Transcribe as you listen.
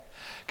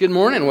Good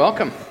morning,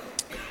 welcome.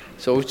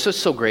 So it's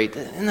just so great.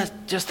 Isn't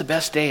that just the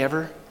best day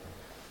ever?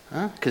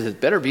 Because it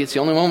better be, it's the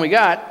only one we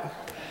got.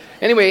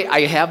 Anyway,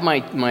 I have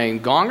my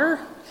gonger,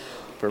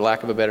 for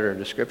lack of a better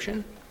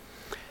description,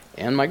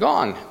 and my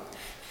gong.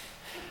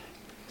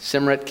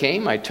 Simrit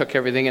came, I took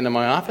everything into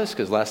my office,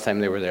 because last time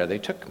they were there, they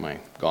took my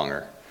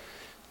gonger.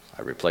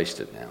 I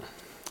replaced it now.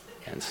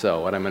 And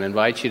so what I'm going to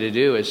invite you to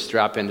do is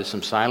drop into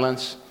some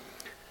silence.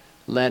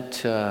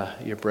 Let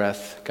your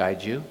breath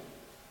guide you.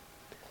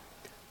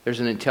 There's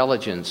an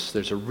intelligence,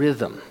 there's a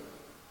rhythm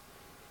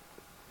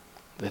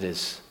that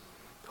is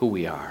who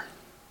we are,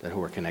 that who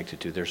we're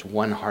connected to. There's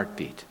one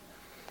heartbeat.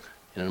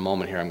 And in a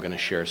moment here, I'm going to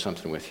share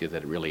something with you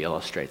that really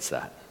illustrates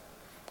that.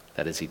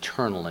 That is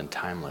eternal and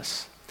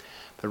timeless.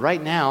 But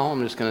right now,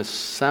 I'm just going to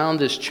sound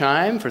this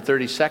chime for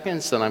 30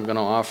 seconds, and I'm going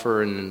to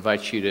offer and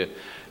invite you to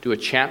do a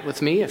chant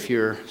with me if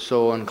you're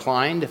so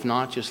inclined. If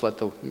not, just let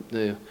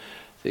the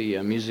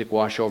music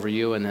wash over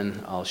you, and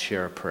then I'll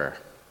share a prayer.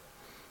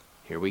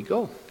 Here we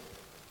go.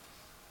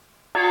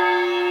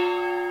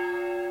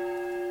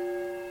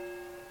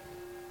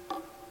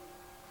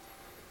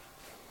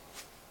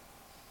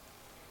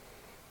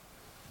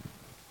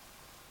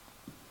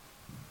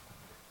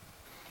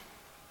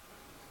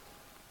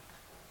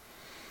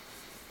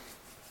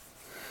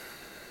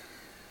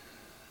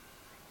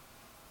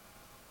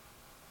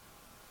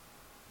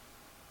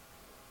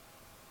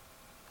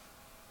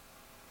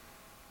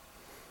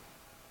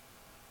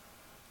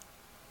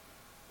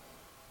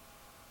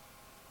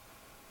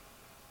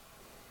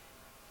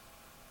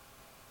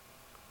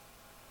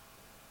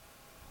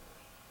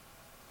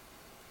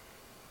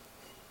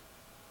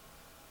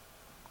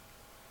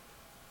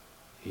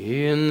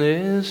 In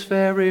this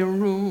very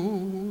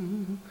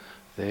room,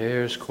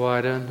 there's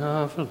quite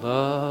enough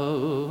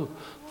love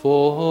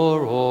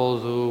for all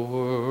the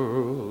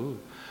world.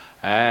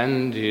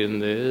 And in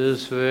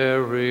this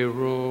very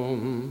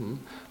room,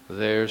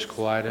 there's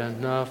quite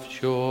enough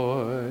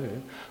joy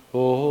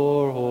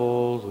for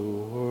all the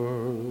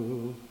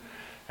world.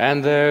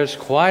 And there's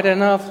quite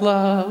enough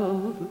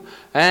love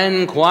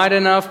and quite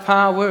enough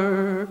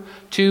power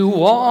to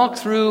walk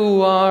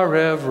through our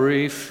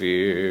every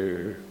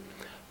fear.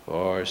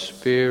 For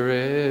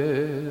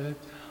Spirit,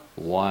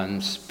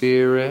 one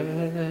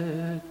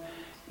Spirit,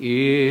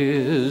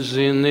 is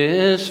in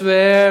this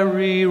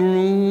very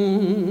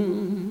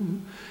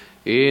room,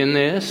 in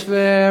this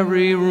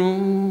very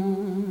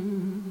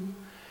room,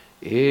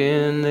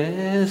 in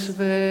this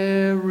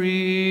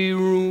very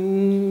room.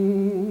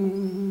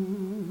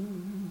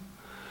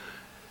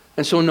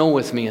 And so know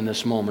with me in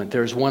this moment,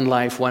 there's one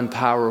life, one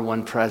power,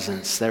 one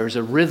presence. There's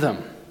a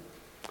rhythm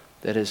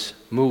that is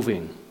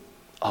moving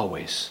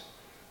always.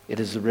 It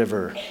is the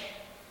river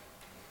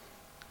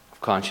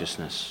of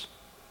consciousness.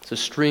 It's a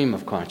stream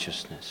of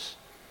consciousness.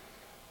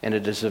 And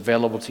it is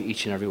available to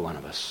each and every one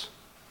of us.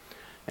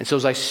 And so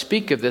as I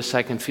speak of this,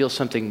 I can feel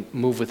something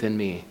move within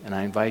me. And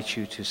I invite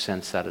you to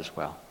sense that as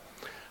well.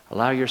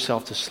 Allow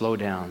yourself to slow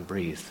down,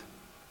 breathe.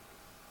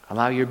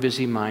 Allow your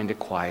busy mind to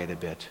quiet a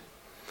bit.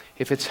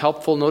 If it's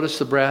helpful, notice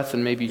the breath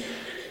and maybe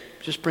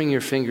just bring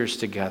your fingers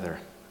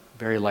together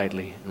very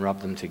lightly and rub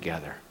them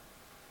together.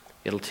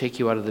 It'll take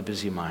you out of the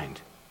busy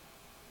mind.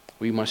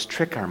 We must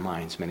trick our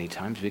minds many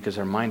times because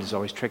our mind is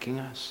always tricking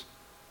us.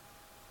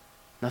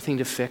 Nothing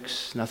to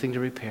fix, nothing to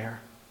repair.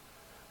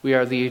 We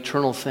are the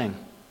eternal thing.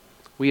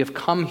 We have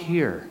come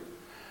here.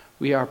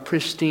 We are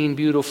pristine,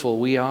 beautiful.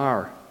 We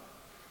are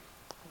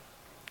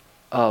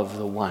of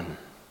the one.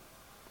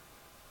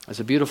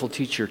 As a beautiful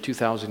teacher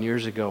 2,000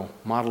 years ago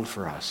modeled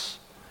for us,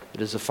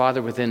 it is the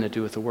Father within that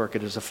doeth the work.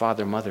 It is the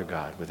Father, Mother,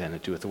 God within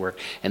that doeth the work.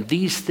 And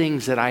these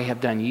things that I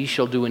have done, ye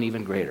shall do an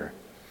even greater.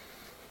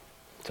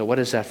 So what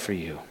is that for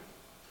you?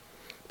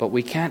 But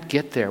we can't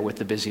get there with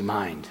the busy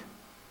mind.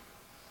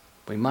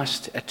 We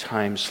must at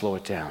times slow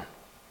it down.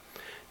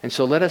 And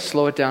so let us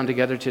slow it down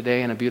together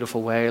today in a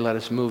beautiful way. Let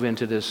us move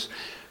into this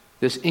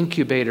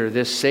incubator,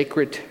 this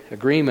sacred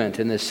agreement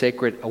and this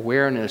sacred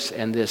awareness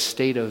and this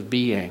state of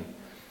being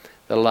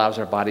that allows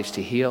our bodies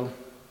to heal,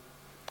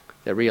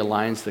 that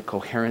realigns the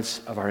coherence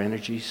of our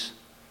energies,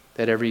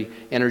 that every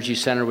energy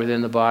center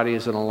within the body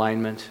is in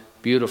alignment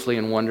beautifully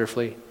and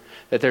wonderfully.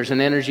 That there's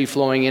an energy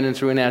flowing in and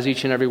through and as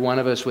each and every one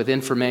of us with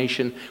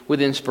information,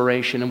 with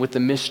inspiration, and with the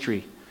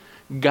mystery,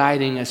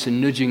 guiding us and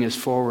nudging us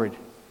forward.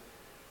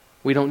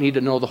 We don't need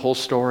to know the whole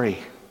story.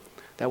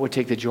 That would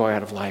take the joy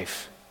out of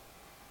life.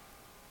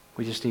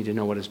 We just need to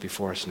know what is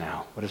before us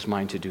now. What is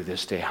mine to do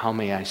this day? How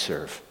may I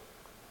serve?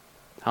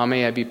 How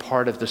may I be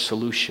part of the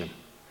solution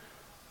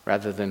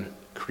rather than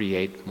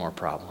create more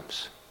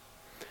problems?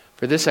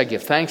 For this I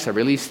give thanks. I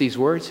release these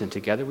words, and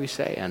together we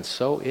say, and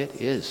so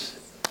it is.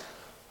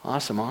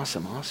 Awesome,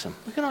 awesome, awesome.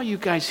 Look at all you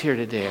guys here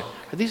today.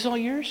 Are these all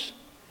yours?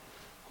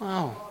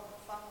 Wow.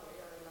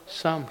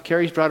 Some.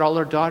 Carrie's brought all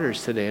her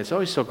daughters today. It's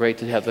always so great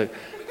to have the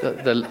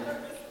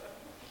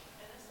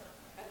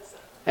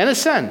and a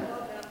son.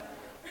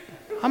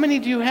 How many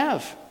do you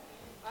have?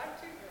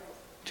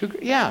 Two.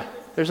 Yeah.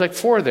 There's like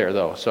 4 there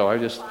though. So I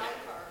just.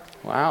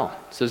 Wow.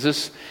 So is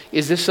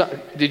this?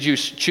 Did you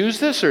choose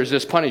this or is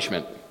this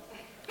punishment?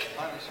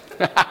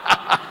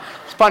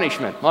 It's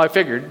punishment. Well, I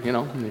figured,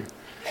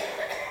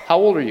 How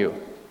old are you?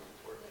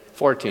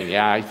 14.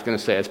 Yeah, I was going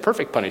to say it's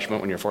perfect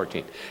punishment when you're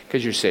 14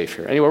 because you're safe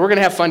here. Anyway, we're going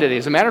to have fun today.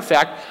 As a matter of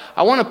fact,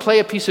 I want to play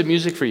a piece of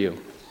music for you.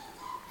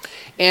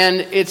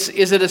 And is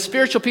it a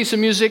spiritual piece of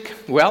music?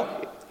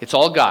 Well, it's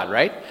all God,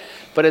 right?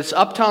 But it's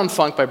Uptown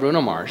Funk by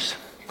Bruno Mars.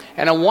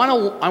 And I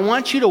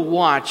want you to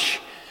watch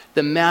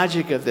the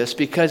magic of this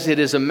because it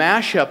is a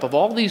mashup of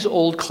all these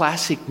old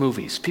classic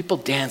movies, people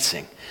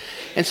dancing.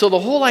 And so the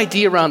whole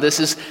idea around this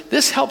is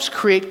this helps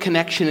create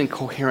connection and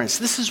coherence.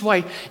 This is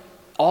why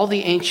all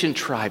the ancient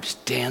tribes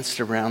danced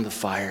around the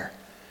fire.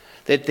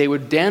 That they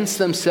would dance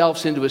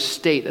themselves into a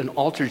state, an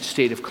altered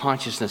state of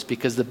consciousness,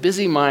 because the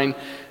busy mind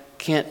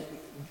can't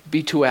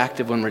be too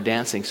active when we're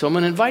dancing. So I'm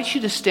going to invite you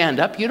to stand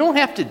up. You don't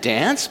have to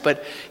dance,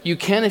 but you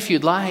can if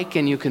you'd like,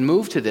 and you can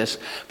move to this.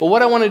 But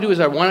what I want to do is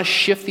I want to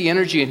shift the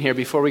energy in here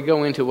before we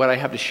go into what I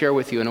have to share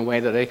with you in a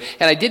way that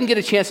I didn't get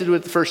a chance to do it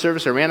at the first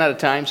service. I ran out of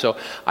time, so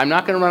I'm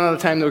not going to run out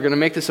of time. We're going to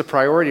make this a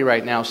priority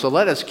right now. So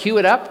let us cue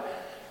it up,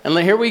 and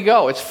here we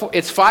go.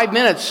 It's 5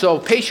 minutes, so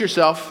pace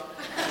yourself.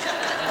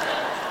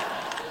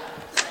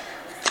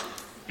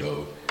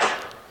 Do,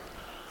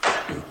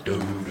 do, do,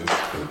 do,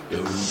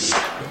 do, do,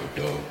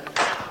 do.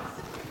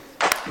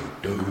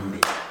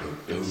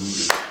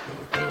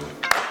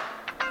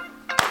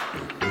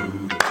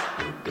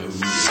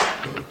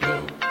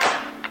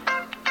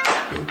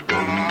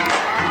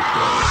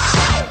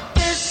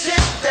 This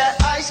is that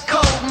ice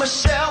cold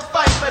Michelle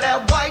fight for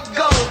that white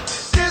gold.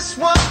 This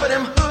one for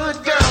them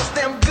hood girls,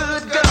 them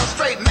good girls,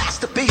 straight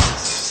masterpieces.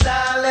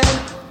 Styling,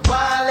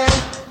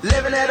 wildin',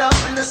 living it up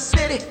in the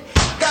city.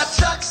 Got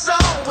Chuck's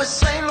on with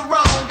Saint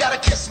Laurent. Gotta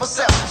kiss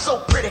myself, I'm so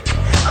pretty.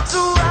 I'm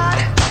too hot.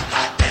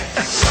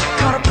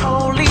 Call the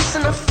police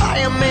and the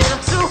fireman,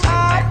 I'm too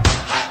hot.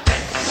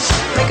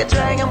 Make a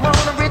dragon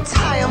wanna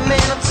retire,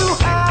 man, I'm too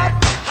hot.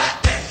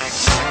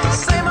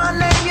 Say my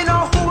name, you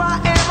know who I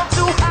am, I'm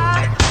too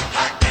hot.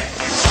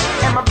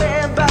 And my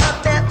band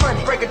bought that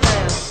money, break it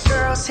down.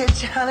 Girls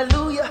hit you,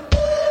 hallelujah.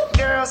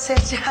 Girls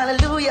hit you,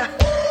 hallelujah.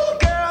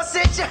 Girls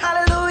hit you,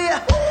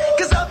 hallelujah.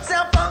 Cause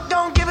Uptown Funk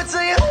don't give it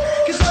to you.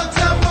 Cause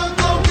Uptown Funk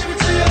don't give it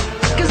to you.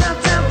 Cause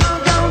Uptown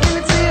Funk don't give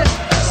it to you.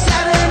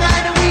 Saturday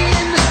night and we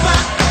in the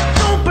spot.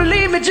 Don't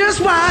believe me, just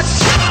watch.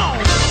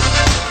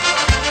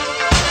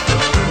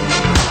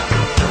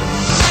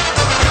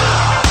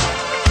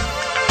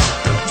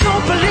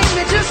 Don't believe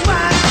me, just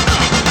watch.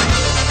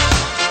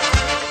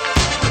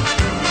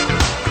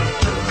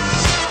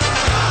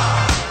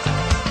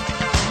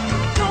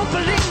 Don't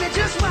believe me,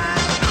 just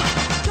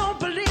watch. Don't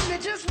believe me,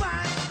 just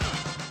watch.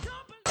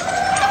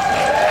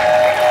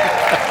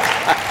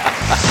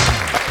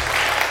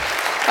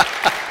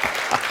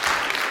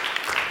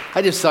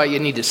 I just thought you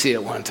need to see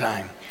it one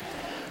time.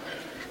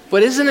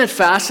 But isn't it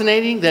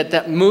fascinating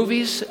that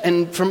movies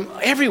and from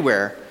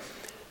everywhere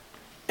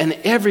and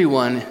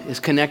everyone is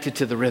connected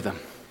to the rhythm?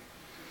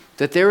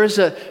 That there is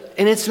and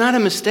it's not a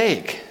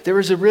mistake, there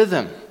is a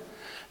rhythm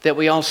that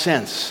we all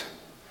sense.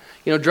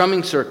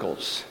 Drumming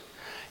circles,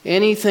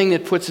 anything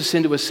that puts us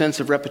into a sense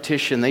of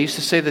repetition. They used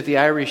to say that the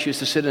Irish used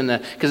to sit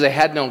because they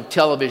had no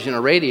television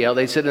or radio,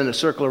 they'd sit in a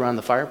circle around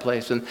the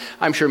fireplace, and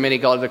I'm sure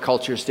many other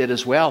cultures did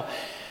as well.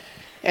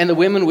 And the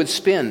women would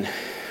spin.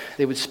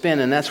 They would spin,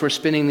 and that's where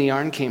spinning the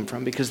yarn came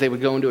from, because they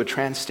would go into a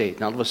trance state,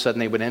 and all of a sudden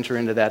they would enter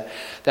into that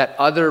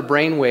other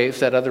brainwave,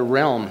 that other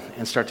realm,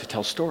 and start to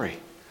tell story.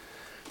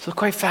 So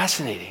quite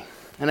fascinating.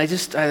 And I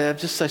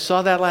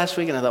saw that last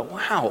week, and I thought,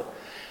 wow.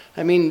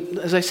 I mean,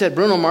 as I said,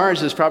 Bruno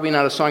Mars is probably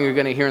not a song you're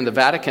going to hear in the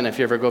Vatican if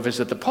you ever go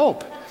visit the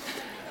Pope.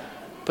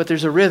 But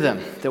there's a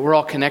rhythm that we're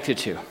all connected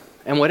to.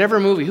 And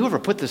whatever movie, whoever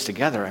put this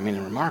together,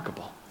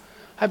 remarkable.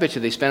 I bet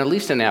you they spent at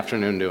least an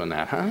afternoon doing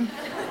that, huh?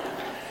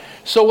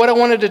 So what I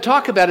wanted to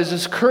talk about is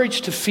this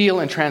courage to feel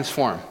and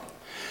transform.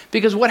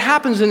 Because what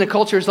happens in the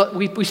culture is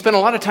we spend a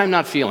lot of time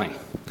not feeling.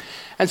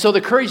 And so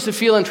the courage to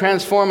feel and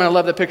transform, and I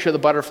love the picture of the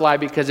butterfly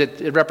because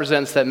it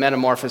represents that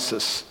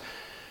metamorphosis.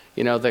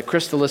 The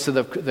chrysalis of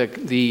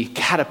the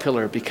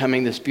caterpillar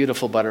becoming this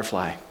beautiful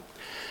butterfly.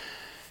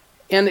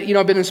 And,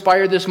 I've been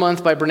inspired this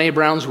month by Brene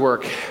Brown's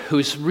work,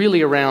 who's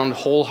really around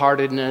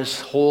wholeheartedness,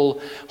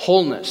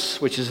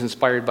 wholeness, which is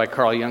inspired by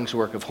Carl Jung's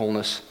work of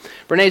wholeness.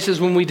 Brene says,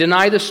 when we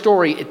deny the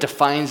story, it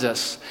defines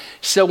us.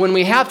 So when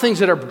we have things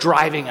that are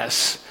driving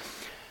us,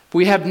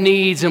 we have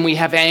needs and we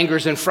have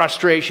angers and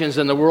frustrations,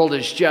 and the world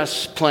is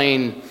just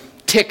plain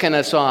ticking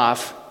us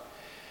off,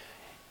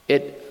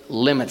 it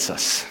limits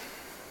us.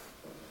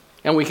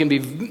 And we can be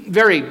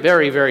very,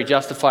 very, very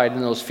justified in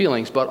those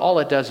feelings, but all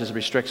it does is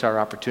restricts our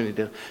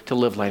opportunity to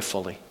live life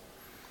fully.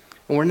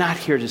 And we're not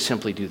here to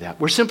simply do that.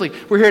 We're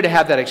here to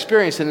have that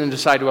experience and then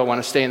decide, do I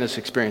want to stay in this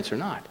experience or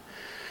not?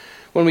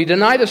 When we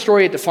deny the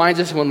story, it defines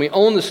us. And when we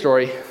own the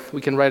story,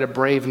 we can write a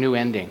brave new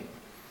ending.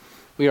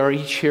 We are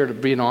each here to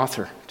be an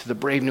author to the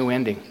brave new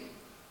ending.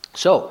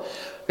 So,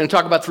 we're going to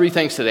talk about three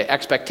things today.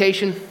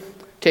 Expectation,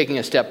 taking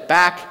a step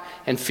back,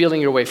 and feeling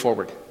your way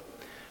forward.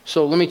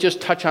 So let me just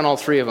touch on all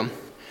three of them.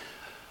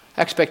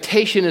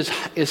 Expectation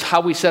is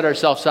how we set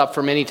ourselves up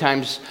for many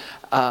times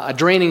a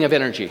draining of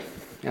energy.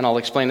 And I'll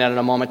explain that in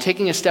a moment.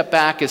 Taking a step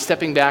back is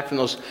stepping back from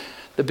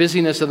the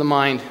busyness of the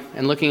mind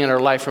and looking at our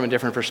life from a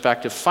different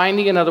perspective.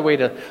 Finding another way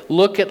to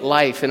look at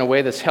life in a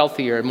way that's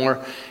healthier and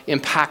more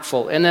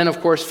impactful. And then, of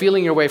course,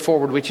 feeling your way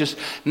forward, which is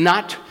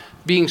not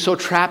being so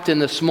trapped in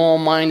the small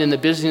mind and the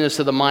busyness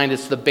of the mind.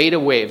 It's the beta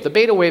wave. The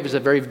beta wave is a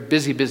very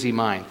busy, busy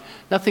mind.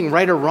 Nothing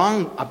right or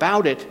wrong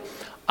about it,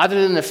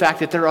 other than the fact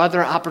that there are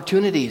other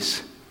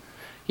opportunities.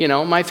 You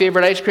know, my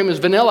favorite ice cream is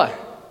vanilla.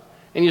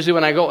 And usually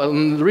when I go,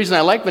 and the reason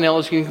I like vanilla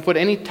is you can put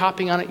any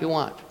topping on it you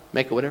want.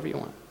 Make it whatever you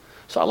want.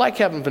 So I like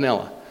having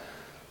vanilla.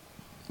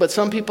 But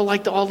some people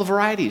like all the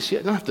varieties. You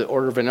don't have to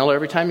order vanilla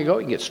every time you go.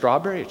 You can get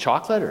strawberry or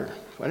chocolate or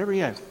whatever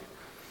you have.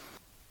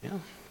 Yeah.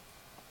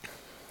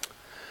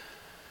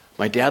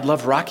 My dad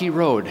loved Rocky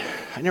Road.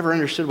 I never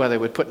understood why they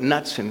would put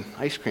nuts in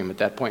ice cream at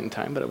that point in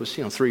time, but I was,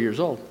 3 years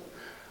old.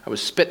 I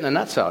was spitting the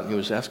nuts out, and he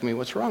was asking me,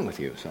 what's wrong with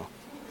you?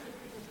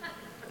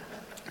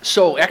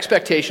 So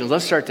expectations,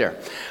 let's start there.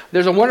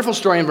 There's a wonderful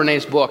story in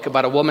Brené's book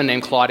about a woman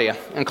named Claudia.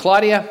 And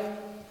Claudia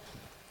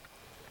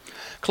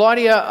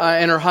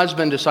and her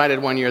husband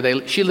decided one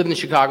year, she lived in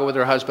Chicago with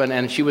her husband,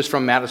 and she was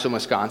from Madison,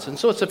 Wisconsin.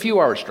 So it's a few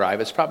hours drive.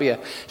 It's probably a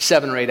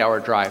 7 or 8 hour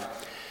drive.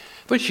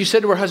 But she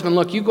said to her husband,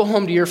 look, you go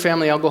home to your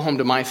family, I'll go home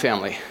to my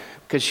family.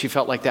 Because she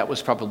felt like that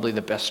was probably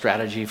the best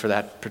strategy for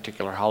that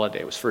particular holiday.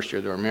 It was the first year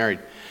they were married.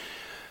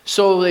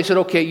 So they said,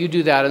 okay, you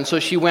do that. And so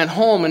she went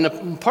home,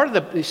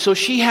 and so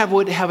she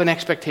would have an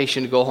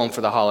expectation to go home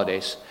for the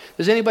holidays.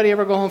 Does anybody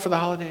ever go home for the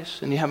holidays?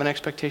 And you have an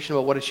expectation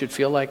about what it should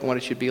feel like and what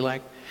it should be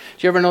like?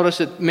 Do you ever notice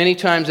that many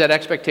times that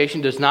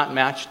expectation does not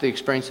match the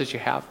experience that you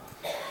have?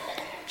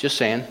 Just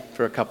saying,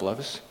 for a couple of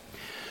us.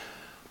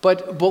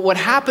 But what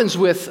happens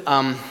with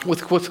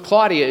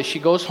Claudia is she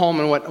goes home,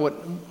 and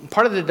what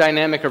part of the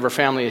dynamic of her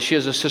family is she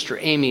has a sister,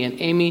 Amy,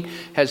 and Amy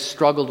has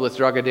struggled with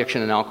drug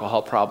addiction and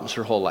alcohol problems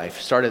her whole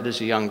life. Started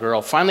as a young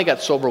girl, finally got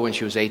sober when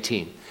she was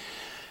 18.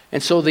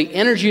 And so the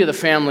energy of the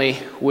family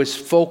was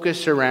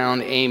focused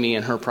around Amy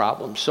and her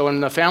problems. So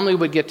when the family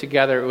would get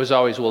together, it was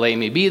always, will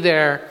Amy be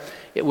there?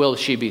 Will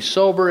she be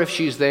sober if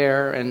she's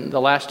there? And the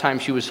last time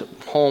she was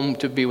home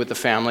to be with the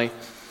family,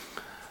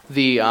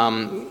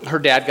 her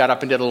dad got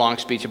up and did a long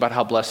speech about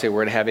how blessed they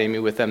were to have Amy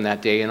with them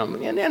that day,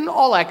 and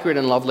all accurate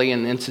and lovely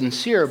and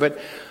sincere. But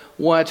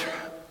what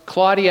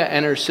Claudia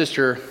and her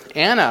sister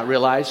Anna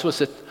realized was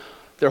that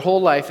their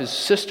whole life as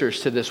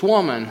sisters to this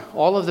woman,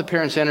 all of the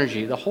parents'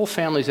 energy, the whole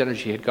family's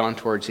energy had gone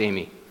towards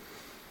Amy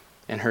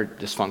and her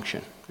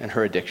dysfunction and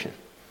her addiction.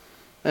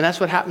 And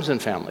that's what happens in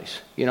families.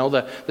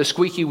 The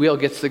squeaky wheel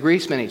gets the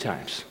grease many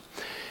times.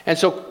 And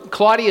so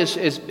Claudia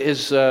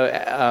is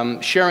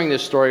sharing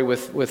this story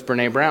with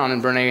Brené Brown,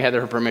 and Brené had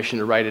her permission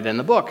to write it in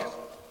the book.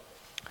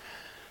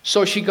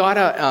 So she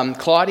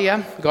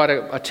Claudia got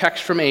a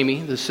text from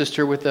Amy, the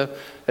sister with the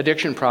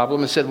addiction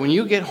problem, and said, when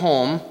you get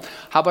home,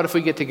 how about if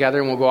we get together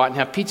and we'll go out and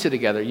have pizza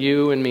together,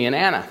 you and me and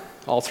Anna,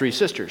 all 3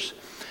 sisters.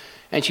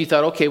 And she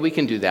thought, okay, we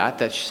can do that.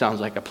 That sounds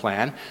like a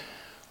plan.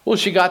 Well,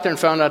 she got there and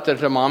found out that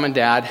her mom and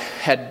dad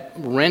had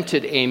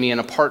rented Amy an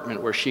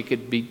apartment where she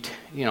could be,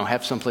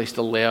 have someplace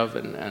to live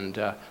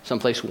and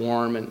someplace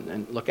warm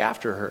and look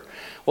after her.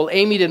 Well,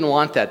 Amy didn't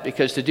want that,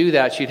 because to do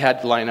that, she'd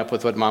had to line up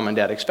with what mom and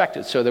dad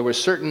expected. So there were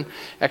certain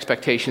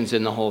expectations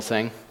in the whole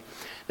thing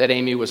that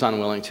Amy was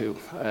unwilling to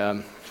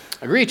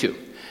agree to.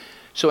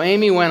 So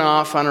Amy went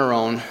off on her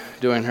own,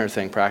 doing her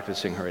thing,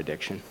 practicing her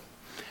addiction.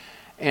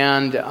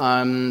 And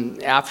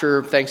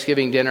after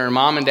Thanksgiving dinner,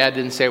 mom and dad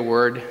didn't say a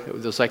word. It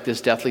was like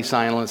this deathly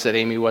silence that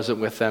Amy wasn't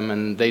with them,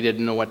 and they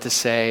didn't know what to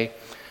say.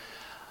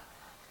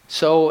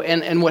 So,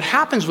 and what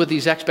happens with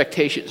these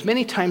expectations,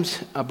 many times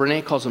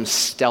Brené calls them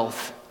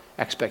stealth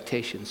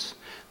expectations.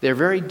 They're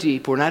very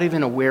deep. We're not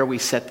even aware we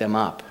set them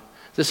up.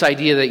 This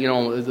idea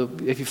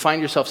that, if you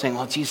find yourself saying,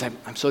 well, geez,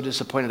 I'm so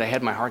disappointed, I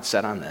had my heart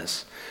set on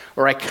this.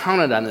 Or I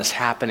counted on this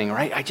happening. Or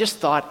I just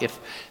thought if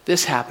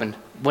this happened,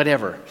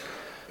 whatever.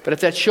 But if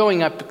that's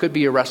showing up, it could be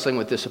you're wrestling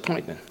with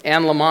disappointment.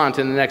 Anne Lamott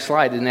in the next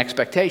slide, in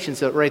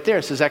expectations, right there,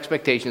 it says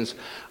expectations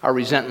are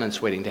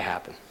resentments waiting to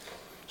happen.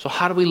 So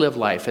how do we live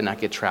life and not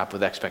get trapped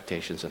with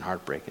expectations and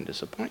heartbreak and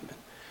disappointment?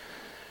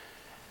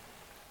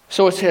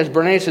 So it says,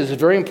 Brené says,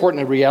 it's very important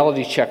to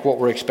reality check what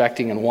we're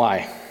expecting and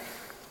why.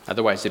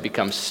 Otherwise, it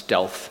becomes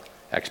stealth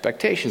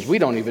expectations. We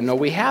don't even know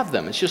we have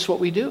them. It's just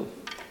what we do.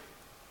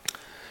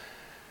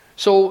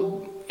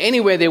 So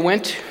anyway, they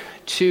went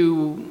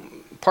to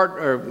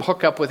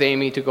hook up with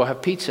Amy to go have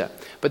pizza.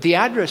 But the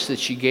address that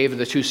she gave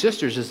the 2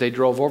 sisters as they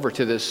drove over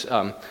to this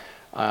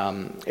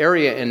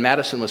area in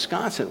Madison,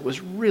 Wisconsin,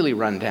 was really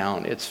run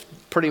down. It's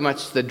pretty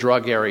much the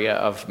drug area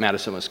of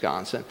Madison,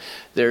 Wisconsin.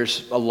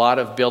 There's a lot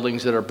of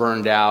buildings that are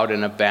burned out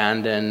and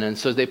abandoned. And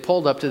so they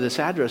pulled up to this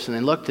address and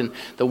they looked, and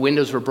the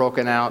windows were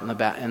broken out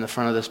in the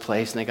front of this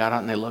place. And they got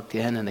out and they looked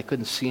in and they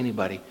couldn't see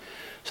anybody.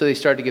 So they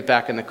started to get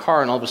back in the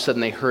car, and all of a sudden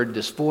they heard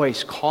this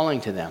voice calling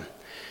to them.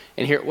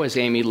 And here it was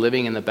Amy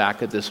living in the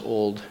back of this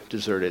old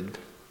deserted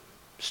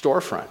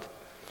storefront.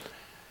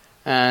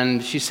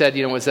 And she said,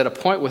 was at a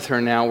point with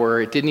her now where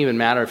it didn't even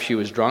matter if she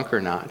was drunk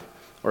or not,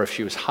 or if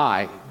she was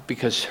high,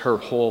 because her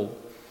whole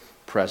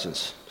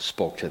presence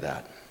spoke to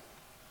that.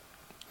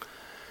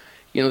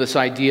 You know, this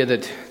idea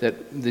that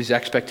these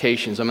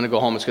expectations, I'm going to go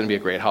home, it's going to be a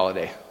great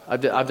holiday.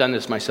 I've done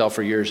this myself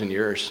for years and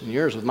years and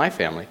years with my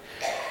family.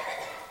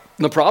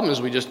 And the problem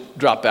is we just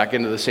drop back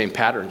into the same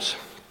patterns.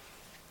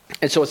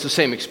 And so it's the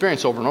same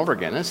experience over and over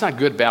again. And it's not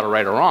good, bad, or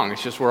right or wrong.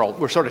 It's just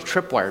we're sort of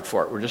tripwired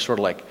for it. We're just sort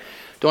of like,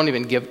 don't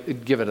even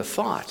give it a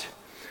thought.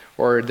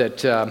 Or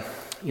that,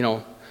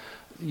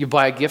 you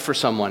buy a gift for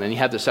someone and you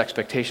have this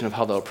expectation of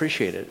how they'll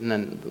appreciate it. And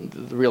then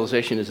the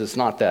realization is it's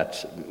not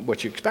that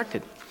what you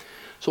expected.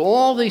 So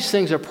all these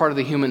things are part of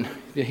the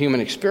human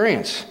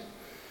experience.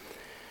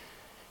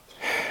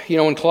 You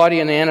know, when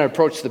Claudia and Anna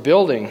approached the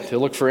building to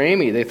look for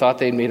Amy, they thought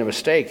they'd made a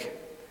mistake.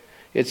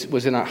 It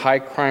was in a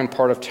high-crime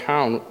part of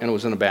town, and it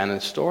was an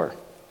abandoned store.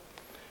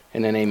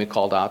 And then Amy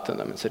called out to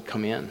them and said,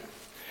 "Come in."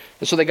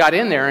 And so they got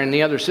in there, and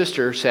the other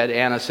sister said,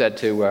 Anna said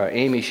to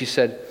Amy, she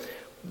said,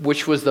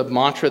 which was the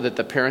mantra that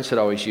the parents had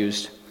always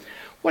used,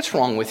 "What's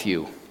wrong with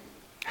you?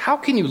 How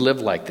can you live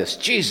like this?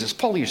 Jesus,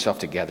 pull yourself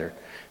together."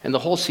 And the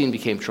whole scene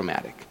became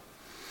traumatic.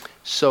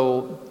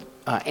 So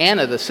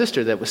Anna, the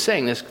sister that was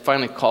saying this,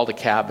 finally called a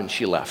cab and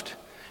she left.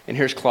 And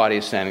here's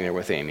Claudia standing there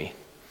with Amy.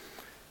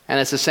 And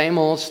it's the same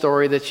old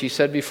story that she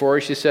said before.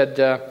 She said,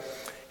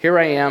 "Here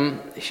I am."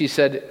 She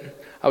said,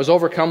 "I was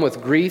overcome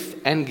with grief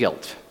and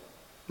guilt."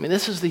 I mean,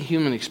 this is the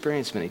human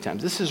experience many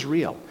times. This is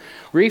real.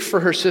 Grief for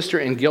her sister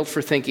and guilt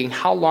for thinking,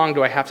 how long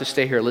do I have to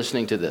stay here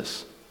listening to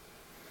this?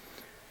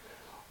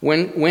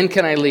 When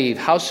can I leave?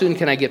 How soon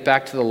can I get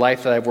back to the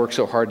life that I've worked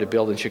so hard to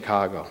build in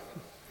Chicago?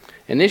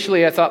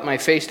 Initially, I thought my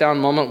face-down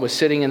moment was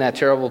sitting in that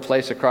terrible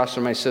place across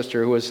from my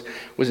sister, who was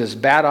as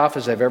bad off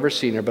as I've ever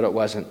seen her, but it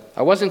wasn't.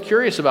 I wasn't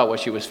curious about what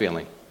she was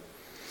feeling.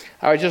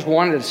 I just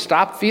wanted to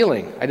stop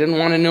feeling. I didn't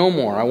want to know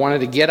more. I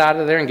wanted to get out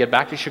of there and get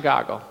back to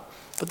Chicago.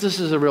 But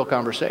this is a real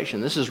conversation.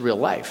 This is real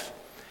life.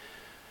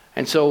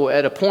 And so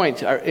at a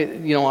point,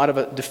 out of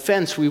a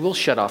defense, we will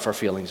shut off our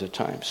feelings at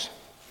times.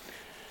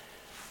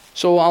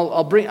 So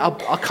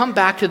I'll come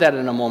back to that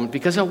in a moment,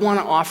 because I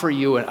want to offer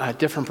you a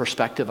different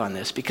perspective on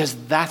this, because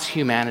that's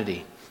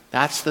humanity.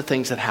 That's the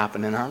things that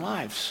happen in our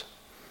lives.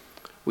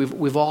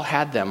 We've all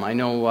had them. I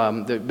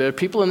know there are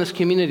people in this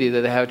community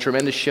that have a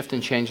tremendous shift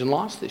and change and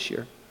loss this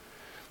year.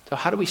 So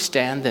how do we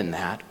stand in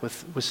that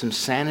with some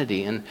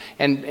sanity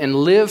and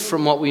live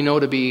from what we know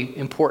to be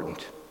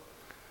important?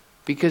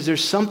 Because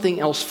there's something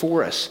else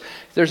for us.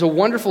 There's a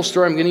wonderful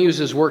story. I'm going to use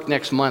his work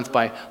next month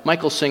by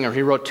Michael Singer.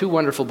 He wrote 2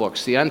 wonderful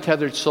books, The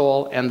Untethered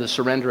Soul and The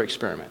Surrender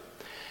Experiment.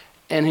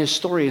 And his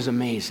story is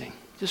amazing,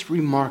 just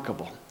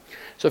remarkable.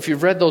 So if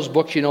you've read those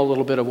books, you know a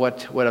little bit of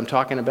what I'm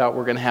talking about.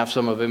 We're going to have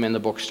some of them in the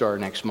bookstore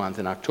next month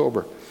in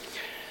October.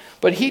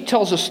 But he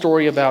tells a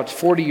story about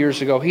 40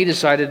 years ago. He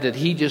decided that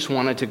he just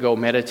wanted to go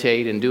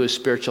meditate and do his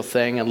spiritual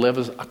thing and live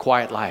a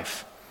quiet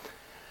life.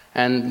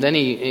 And then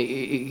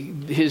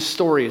his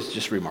story is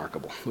just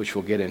remarkable, which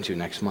we'll get into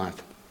next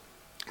month.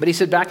 But he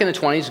said, back in the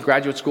 20s,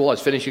 graduate school, I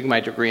was finishing my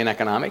degree in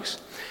economics.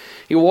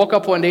 He woke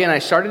up one day and I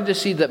started to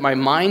see that my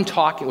mind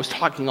was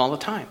talking all the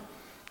time.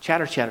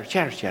 Chatter, chatter,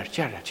 chatter, chatter,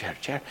 chatter, chatter,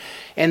 chatter.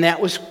 And that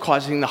was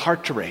causing the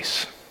heart to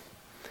race.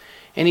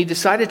 And he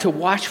decided to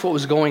watch what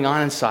was going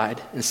on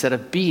inside instead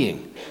of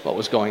being what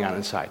was going on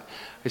inside.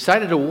 He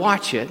decided to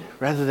watch it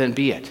rather than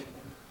be it.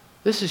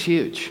 This is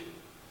huge.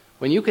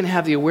 When you can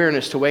have the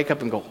awareness to wake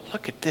up and go,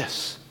 look at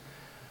this.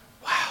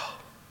 Wow.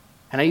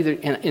 And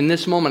in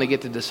this moment, I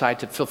get to decide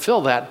to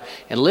fulfill that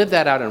and live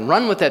that out and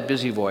run with that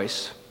busy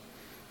voice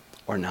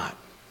or not.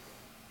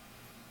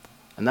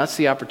 And that's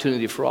the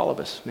opportunity for all of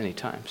us many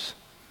times,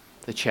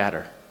 the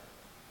chatter.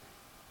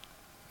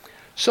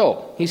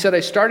 So, he said,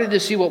 I started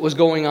to see what was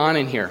going on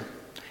in here.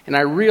 And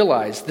I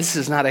realized this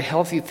is not a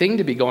healthy thing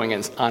to be going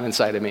on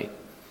inside of me.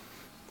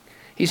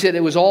 He said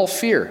it was all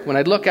fear. When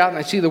I'd look out and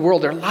I see the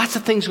world, there are lots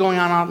of things going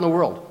on out in the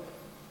world.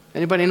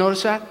 Anybody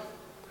notice that?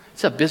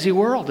 It's a busy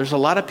world. There's a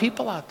lot of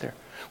people out there.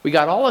 We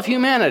got all of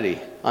humanity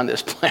on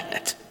this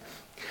planet.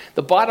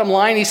 The bottom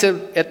line, he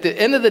said, at the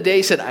end of the day,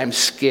 he said, I'm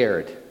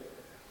scared.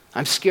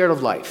 I'm scared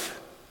of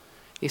life.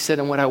 He said,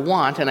 and what I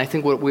want, and I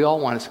think what we all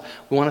want, is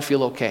we want to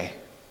feel okay.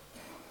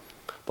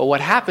 But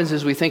what happens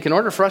is we think in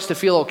order for us to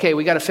feel okay,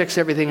 we got to fix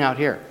everything out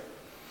here.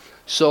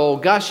 So,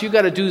 Gus, you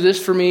got to do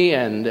this for me,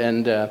 and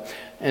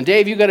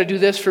Dave, you got to do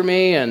this for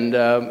me, and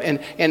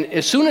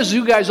as soon as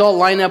you guys all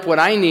line up what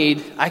I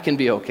need, I can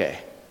be okay.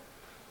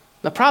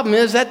 The problem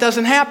is that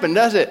doesn't happen,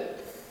 does it?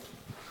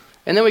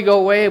 And then we go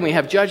away and we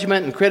have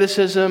judgment and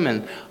criticism,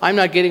 and I'm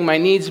not getting my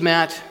needs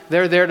met.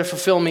 They're there to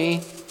fulfill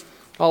me.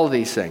 All of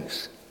these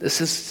things.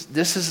 This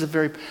is a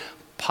very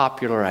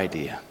popular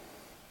idea.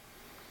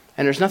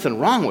 And there's nothing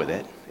wrong with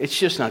it. It's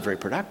just not very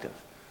productive.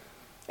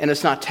 And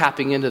it's not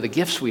tapping into the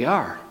gifts we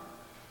are.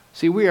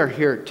 See, we are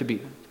here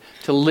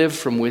to live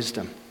from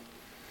wisdom.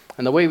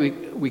 And the way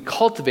we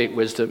cultivate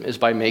wisdom is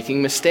by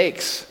making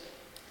mistakes.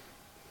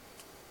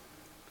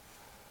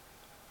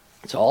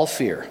 It's all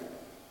fear.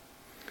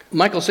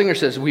 Michael Singer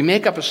says, we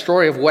make up a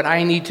story of what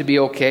I need to be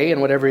okay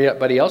and what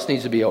everybody else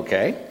needs to be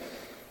okay.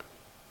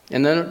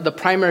 And then the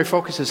primary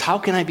focus is, how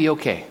can I be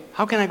okay?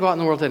 How can I go out in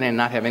the world today and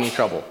not have any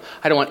trouble?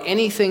 I don't want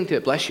anything to,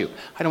 bless you,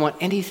 I don't want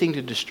anything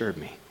to disturb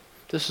me.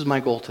 This is my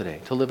goal today,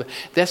 to live.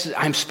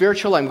 I'm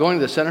spiritual. I'm going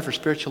to the Center for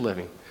Spiritual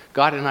Living.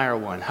 God and I are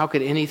one. How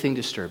could anything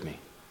disturb me?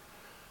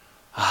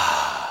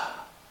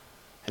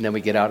 And then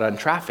we get out on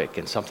traffic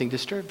and something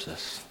disturbs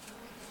us.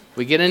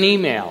 We get an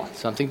email,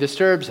 something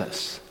disturbs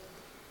us.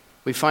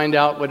 We find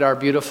out what our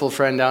beautiful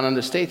friend down in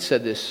the States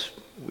said this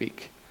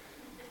week.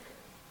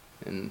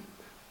 And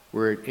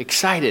we're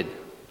excited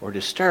or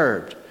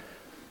disturbed,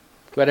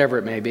 whatever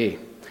it may be.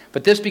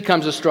 But this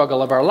becomes a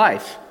struggle of our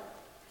life.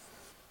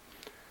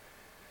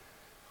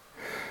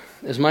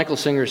 As Michael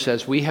Singer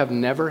says, we have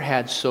never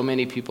had so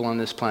many people on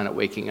this planet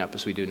waking up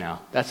as we do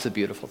now. That's the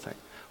beautiful thing.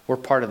 We're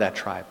part of that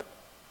tribe.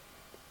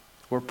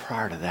 We're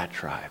part of that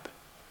tribe.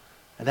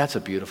 And that's a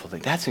beautiful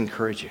thing. That's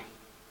encouraging.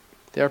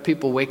 There are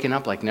people waking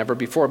up like never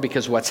before,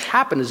 because what's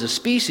happened as a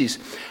species,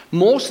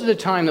 most of the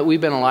time that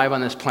we've been alive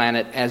on this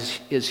planet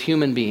as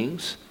human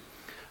beings,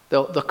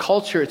 the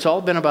culture, it's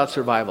all been about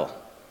survival.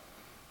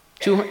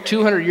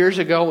 200 years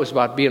ago, it was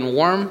about being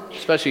warm,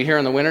 especially here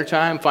in the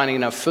wintertime, finding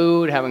enough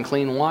food, having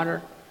clean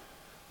water.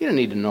 You didn't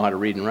need to know how to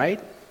read and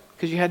write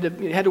because you had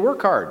to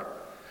work hard.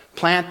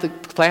 Plant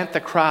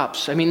the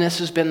crops. I mean, this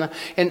has been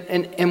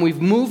and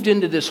we've moved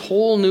into this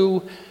whole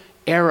new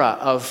era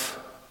of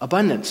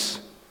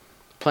abundance.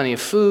 Plenty of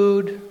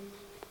food,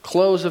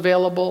 clothes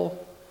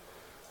available,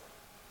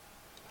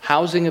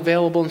 housing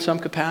available in some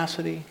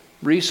capacity,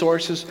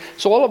 resources.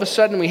 So all of a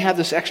sudden we have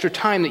this extra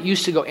time that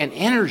used to go, and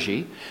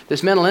energy,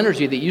 this mental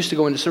energy that used to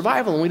go into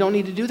survival, and we don't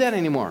need to do that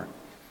anymore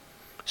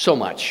so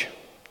much.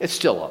 It's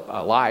still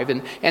alive.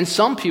 And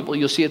some people,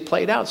 you'll see it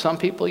played out. Some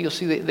people, you'll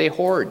see they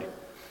hoard.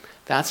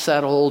 That's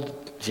that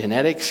old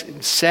genetic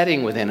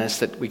setting within us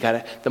that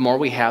the more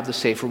we have, the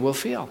safer we'll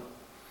feel.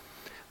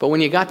 But when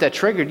you got that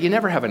triggered, you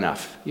never have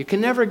enough. You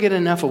can never get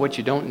enough of what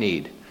you don't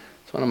need.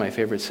 It's one of my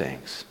favorite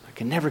sayings. I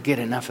can never get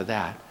enough of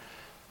that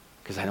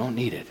because I don't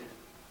need it.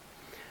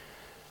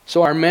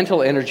 So our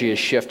mental energy is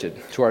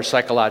shifted to our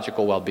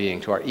psychological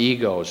well-being, to our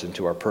egos, and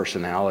to our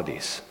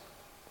personalities.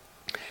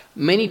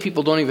 Many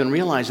people don't even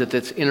realize that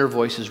this inner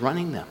voice is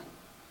running them.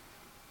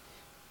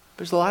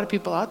 There's a lot of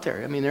people out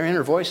there. I mean, their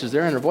inner voice is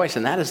their inner voice,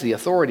 and that is the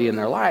authority in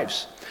their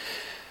lives.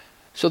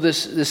 So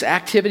this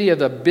activity of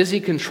the busy,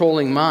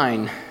 controlling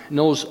mind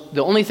knows,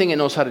 the only thing it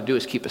knows how to do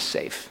is keep us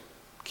safe.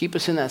 Keep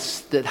us in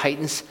that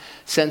heightened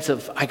sense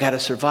of, I got to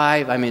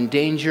survive, I'm in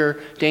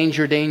danger,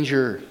 danger,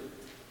 danger.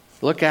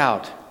 Look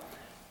out.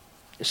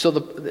 So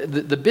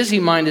the busy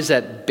mind is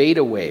that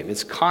beta wave.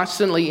 It's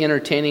constantly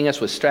entertaining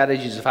us with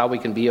strategies of how we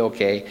can be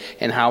okay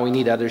and how we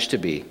need others to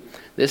be.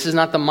 This is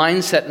not the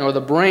mindset nor the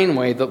brain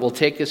wave that will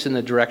take us in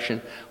the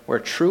direction where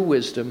true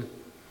wisdom,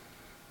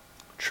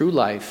 true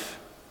life,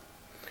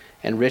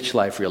 and rich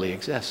life really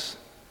exists.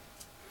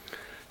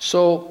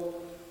 So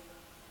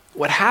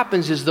what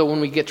happens is, though,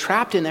 when we get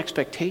trapped in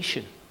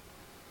expectations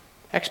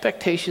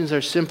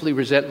are simply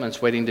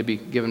resentments waiting to be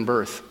given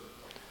birth.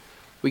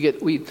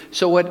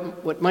 So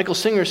what Michael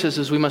Singer says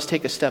is we must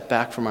take a step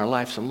back from our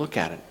lives and look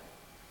at it.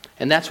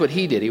 And that's what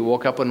he did. He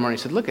woke up one morning and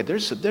said, look,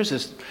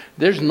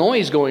 there's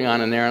noise going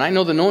on in there, and I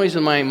know the noise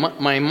in my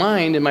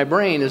mind and my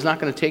brain is not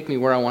going to take me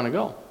where I want to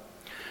go.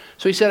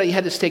 So he said he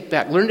had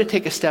to learn to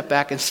take a step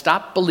back and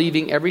stop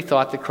believing every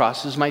thought that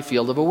crosses my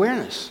field of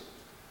awareness.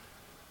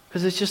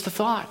 Because it's just a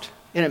thought.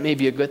 And it may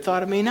be a good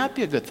thought, it may not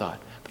be a good thought,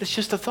 but it's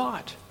just a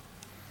thought.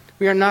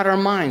 We are not our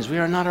minds, we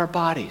are not our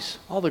bodies.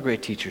 All the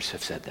great teachers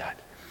have said that.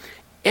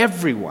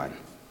 Everyone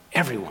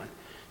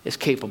is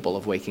capable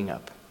of waking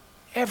up.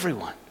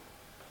 Everyone.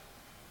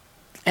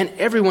 And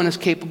everyone is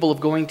capable of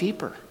going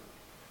deeper.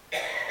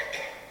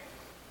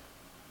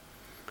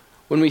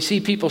 When we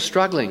see people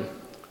struggling,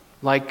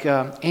 like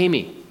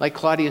Amy, like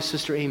Claudia's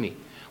sister Amy,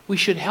 we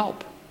should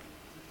help.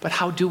 But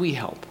how do we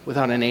help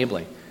without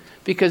enabling?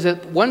 Because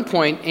at one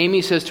point,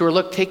 Amy says to her,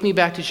 look, take me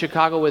back to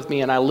Chicago with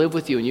me and I'll live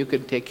with you and you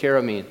can take care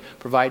of me and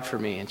provide for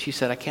me. And she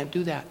said, I can't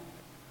do that.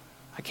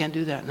 I can't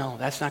do that. No,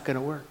 that's not going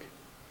to work.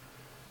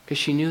 Because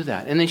she knew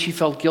that. And then she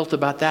felt guilt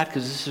about that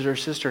because this is her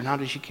sister and how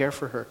does she care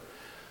for her?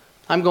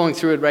 I'm going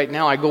through it right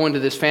now. I go into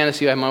this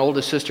fantasy. My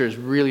oldest sister is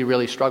really,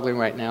 really struggling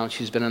right now, and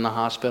she's been in the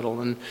hospital.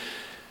 And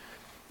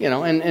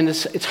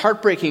it's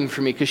heartbreaking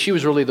for me because she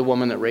was really the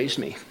woman that raised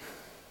me.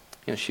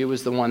 She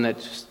was the one that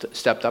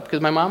stepped up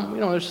because my mom,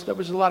 there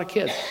was a lot of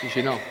kids, as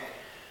you know.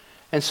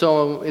 And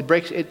so it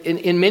breaks.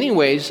 In many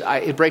ways,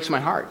 it breaks my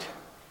heart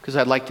because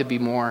I'd like to be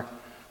more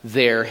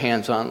there,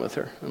 hands-on with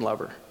her and love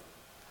her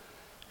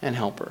and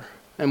help her.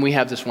 And we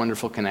have this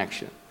wonderful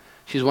connection.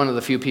 She's one of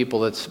the few people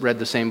that's read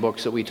the same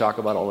books that we talk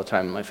about all the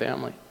time in my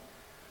family.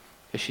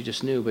 Because she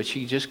just knew, but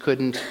she just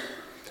couldn't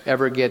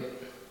ever get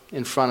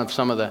in front of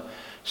some of the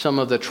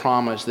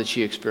traumas that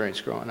she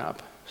experienced growing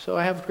up. So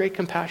I have great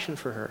compassion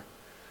for her.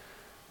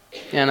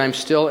 And I'm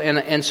still,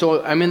 and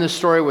so I'm in the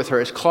story with her,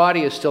 as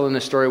Claudia is still in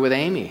the story with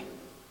Amy.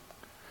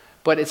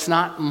 But it's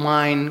not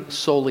mine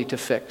solely to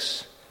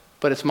fix,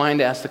 but it's mine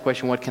to ask the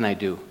question, what can I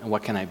do and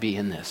what can I be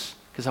in this?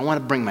 Because I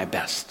want to bring my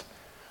best.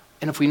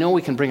 And if we know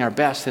we can bring our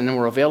best and then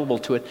we're available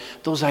to it,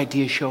 those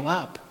ideas show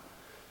up.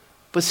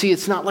 But see,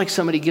 it's not like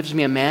somebody gives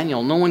me a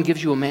manual. No one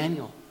gives you a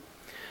manual.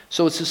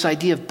 So it's this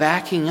idea of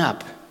backing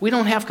up. We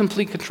don't have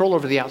complete control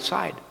over the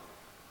outside.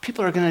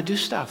 People are going to do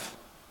stuff.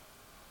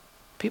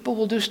 People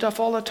will do stuff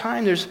all the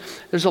time. There's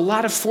a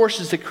lot of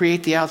forces that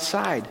create the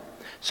outside.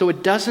 So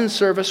it doesn't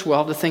serve us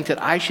well to think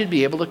that I should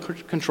be able to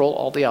control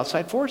all the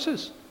outside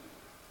forces.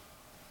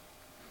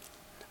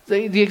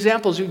 The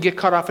example is you get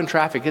cut off in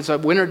traffic. It's a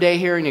winter day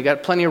here and you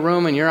got plenty of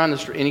room and you're on the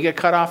street and you get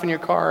cut off in your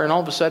car and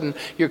all of a sudden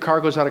your car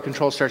goes out of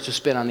control, starts to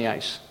spin on the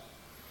ice.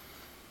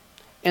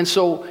 And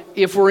so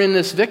if we're in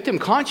this victim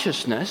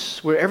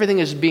consciousness where everything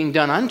is being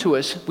done unto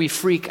us, we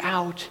freak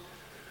out.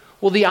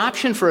 Well, the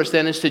option for us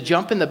then is to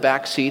jump in the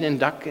back seat and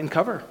duck and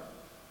cover.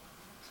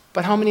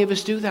 But how many of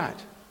us do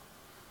that?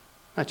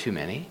 Not too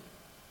many.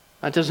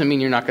 That doesn't mean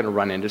you're not going to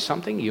run into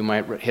something. You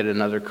might hit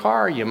another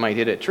car, you might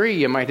hit a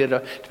tree, you might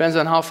depends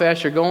on how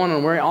fast you're going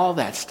and where, all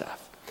that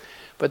stuff.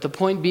 But the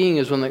point being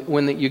is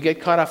when you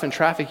get caught off in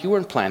traffic, you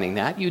weren't planning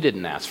that. You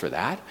didn't ask for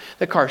that.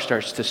 The car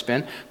starts to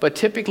spin. But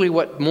typically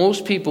what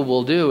most people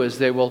will do is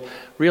they will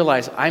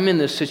realize, I'm in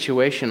this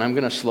situation, I'm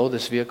going to slow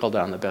this vehicle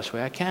down the best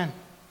way I can.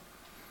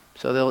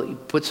 So they'll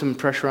put some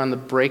pressure on the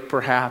brake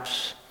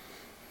perhaps,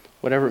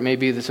 whatever it may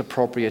be that's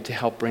appropriate to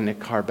help bring the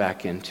car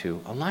back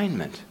into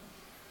alignment.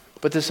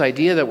 But this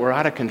idea that we're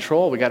out of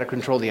control, we got to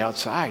control the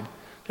outside.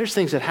 There's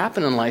things that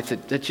happen in life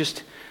that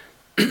just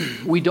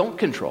we don't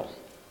control,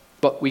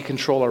 but we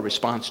control our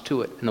response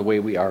to it and the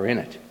way we are in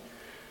it.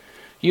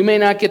 You may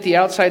not get the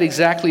outside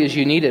exactly as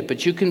you need it,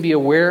 but you can be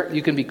aware,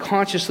 you can be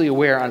consciously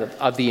aware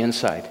of the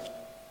inside.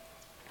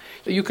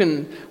 You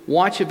can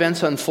watch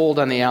events unfold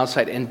on the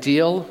outside and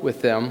deal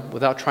with them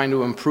without trying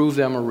to improve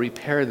them or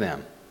repair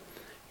them.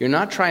 You're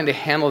not trying to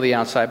handle the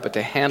outside, but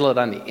to handle it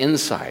on the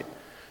inside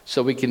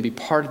so we can be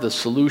part of the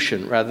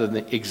solution rather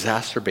than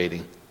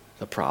exacerbating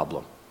the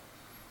problem.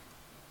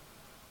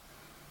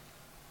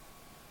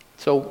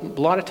 So a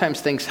lot of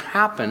times things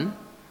happen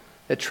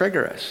that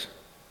trigger us.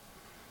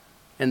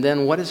 And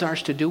then what is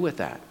ours to do with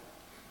that?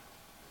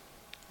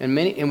 And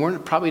we're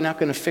probably not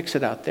going to fix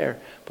it out there,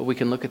 but we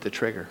can look at the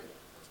trigger.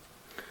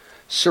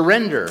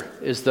 Surrender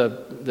is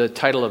the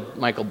title of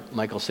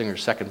Michael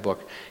Singer's second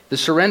book, The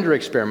Surrender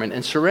Experiment.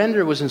 And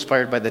surrender was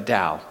inspired by the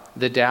Tao.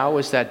 The Tao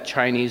is that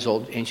Chinese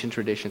old ancient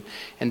tradition.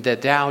 And the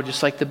Tao,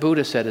 just like the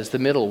Buddha said, is the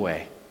middle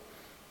way.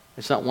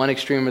 It's not one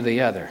extreme or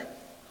the other.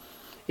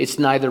 It's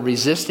neither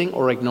resisting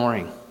or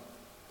ignoring.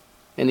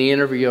 In the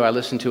interview I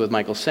listened to with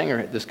Michael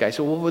Singer, this guy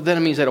said, well, then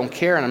it means I don't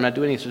care and I'm not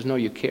doing anything. He says, no,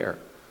 you care.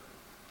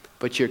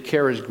 But your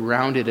care is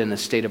grounded in a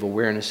state of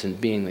awareness and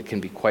being that can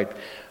be quite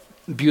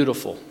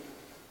beautiful.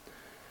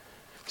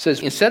 It says,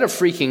 instead of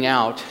freaking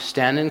out,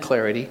 stand in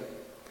clarity.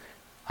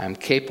 I am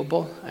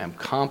capable, I am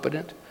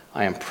competent,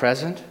 I am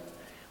present.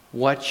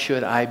 What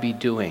should I be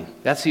doing?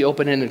 That's the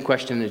open-ended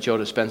question that Joe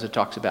Dispenza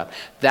talks about.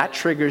 That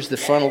triggers the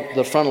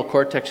frontal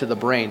cortex of the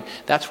brain.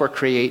 That's where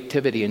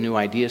creativity and new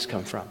ideas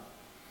come from.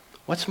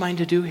 What's mine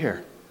to do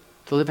here?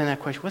 To live in that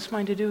question, what's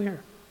mine to do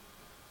here?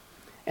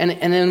 And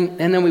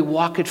then we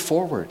walk it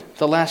forward.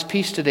 The last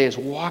piece today is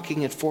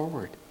walking it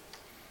forward.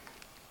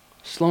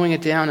 Slowing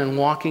it down and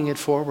walking it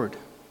forward.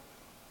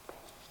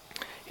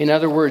 In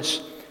other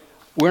words,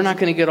 we're not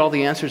going to get all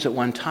the answers at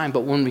one time,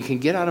 but when we can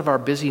get out of our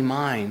busy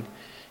mind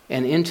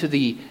and into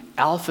the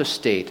alpha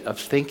state of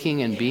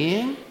thinking and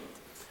being,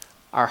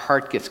 our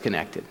heart gets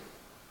connected.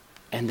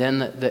 And then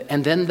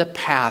the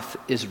path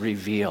is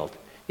revealed.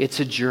 It's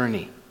a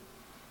journey.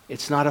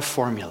 It's not a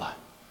formula.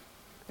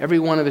 Every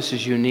one of us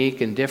is unique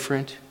and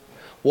different.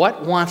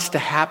 What wants to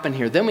happen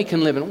here? Then we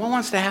can live in what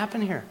wants to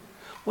happen here?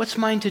 What's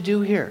mine to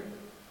do here?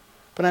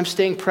 But I'm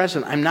staying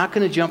present. I'm not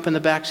going to jump in the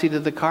back seat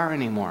of the car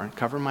anymore and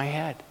cover my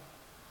head.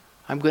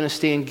 I'm going to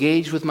stay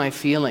engaged with my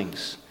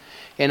feelings.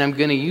 And I'm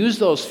going to use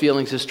those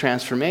feelings as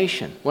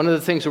transformation. One of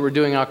the things that we're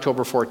doing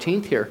October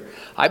 14th here,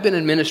 I've been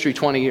in ministry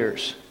 20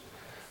 years.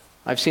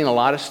 I've seen a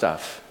lot of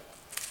stuff.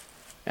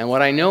 And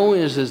what I know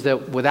is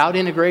that without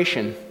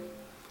integration,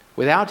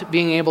 without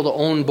being able to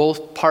own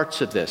both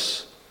parts of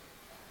this,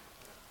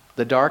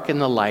 the dark and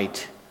the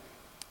light,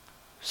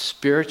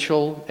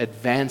 spiritual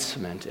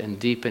advancement and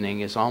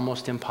deepening is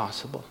almost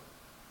impossible.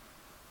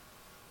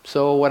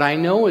 So what I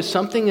know is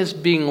something is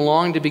being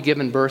longed to be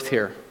given birth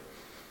here.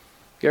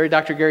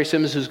 Dr. Gary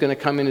Simmons, who's going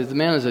to come in, the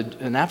man is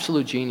an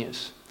absolute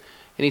genius.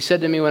 And he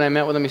said to me when I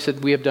met with him, he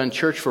said, we have done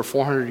church for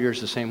 400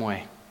 years the same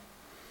way.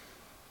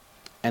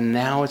 And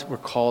now we're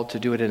called to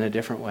do it in a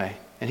different way.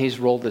 And he's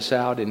rolled this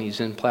out and he's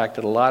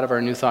impacted a lot of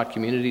our New Thought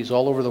communities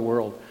all over the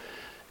world.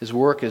 His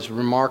work is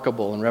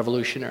remarkable and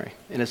revolutionary.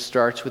 And it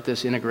starts with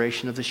this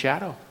integration of the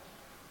shadow.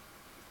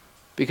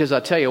 Because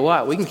I'll tell you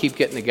what, we can keep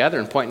getting together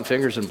and pointing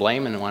fingers and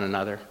blaming one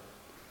another.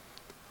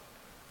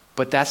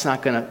 But that's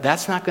not going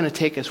to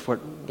take us where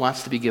it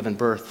wants to be given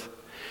birth.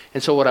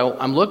 And so what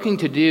I'm looking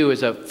to do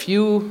is a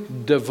few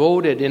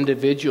devoted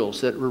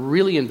individuals that were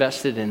really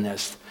invested in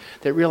this,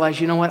 that realize,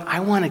 you know what,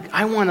 I want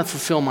to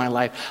fulfill my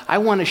life. I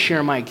want to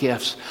share my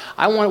gifts.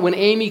 When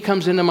Amy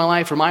comes into my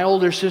life or my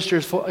older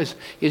sister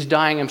is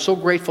dying, I'm so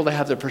grateful to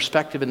have the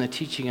perspective and the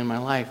teaching in my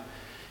life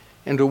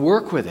and to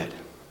work with it.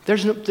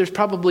 There's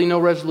probably no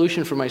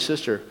resolution for my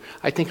sister.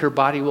 I think her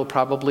body will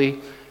probably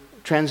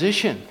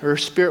transition. Her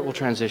spirit will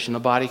transition. The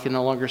body can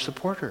no longer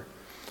support her.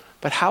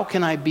 But how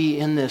can I be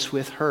in this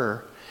with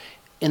her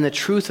in the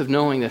truth of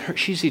knowing that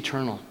she's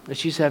eternal, that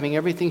she's having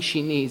everything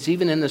she needs,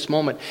 even in this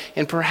moment.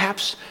 And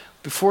perhaps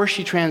before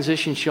she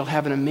transitions, she'll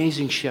have an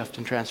amazing shift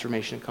and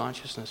transformation in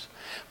consciousness.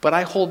 But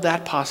I hold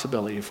that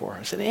possibility for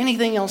us. And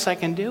anything else I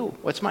can do,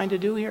 what's mine to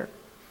do here?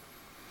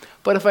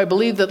 But if I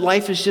believe that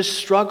life is just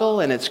struggle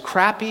and it's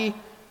crappy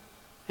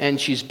and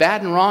she's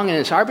bad and wrong and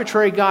it's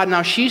arbitrary God,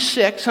 now she's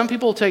sick. Some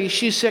people will tell you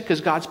she's sick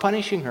because God's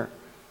punishing her.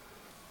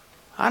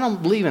 I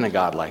don't believe in a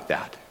God like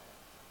that.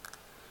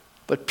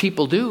 But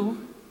people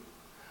do.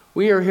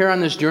 We are here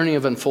on this journey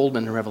of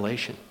unfoldment and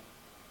revelation.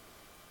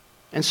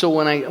 And so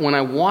when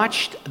I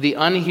watched the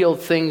unhealed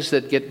things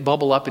that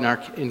bubble up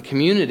in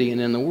community and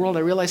in the world,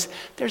 I realized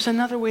there's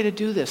another way to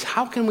do this.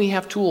 How can we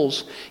have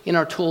tools in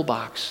our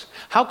toolbox?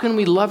 How can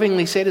we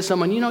lovingly say to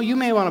someone, you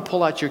may want to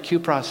pull out your Q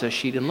process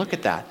sheet and look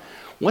at that.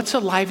 What's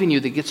alive in you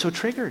that gets so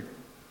triggered?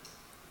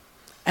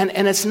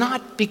 And it's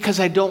not because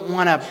I don't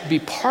want to be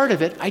part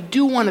of it. I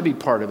do want to be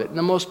part of it in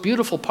the most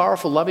beautiful,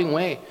 powerful, loving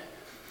way.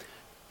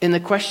 In the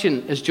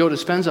question, as Joe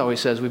Dispenza always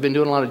says, we've been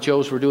doing a lot of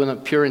Joes. We're doing a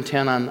Pure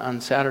Intent on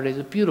Saturdays.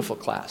 A beautiful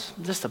class.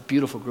 Just a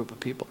beautiful group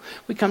of people.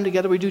 We come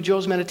together, we do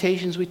Joe's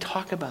meditations, we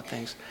talk about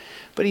things.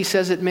 But he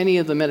says that many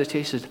of the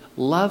meditations,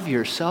 love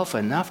yourself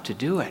enough to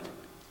do it.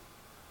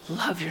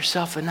 Love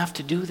yourself enough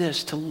to do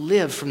this, to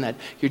live from that,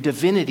 your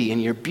divinity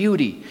and your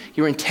beauty,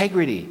 your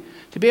integrity,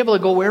 to be able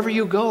to go wherever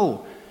you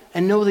go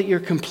and know that you're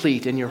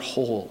complete and you're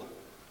whole.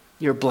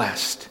 You're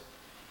blessed.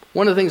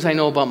 One of the things I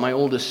know about my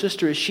oldest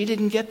sister is she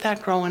didn't get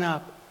that growing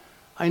up.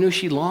 I knew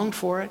she longed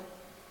for it,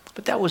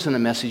 but that wasn't a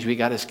message we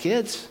got as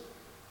kids.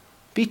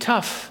 Be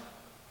tough.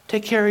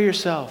 Take care of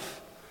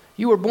yourself.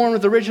 You were born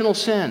with original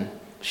sin.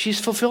 She's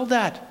fulfilled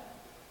that.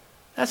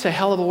 That's a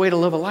hell of a way to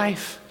live a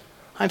life.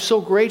 I'm so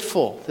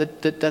grateful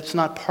that that's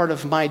not part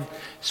of my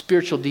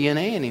spiritual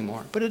DNA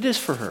anymore, but it is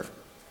for her.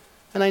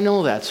 And I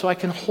know that, so I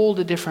can hold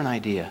a different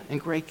idea and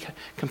great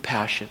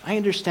compassion. I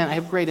understand. I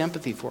have great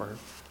empathy for her.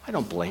 I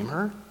don't blame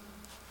her.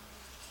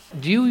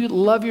 Do you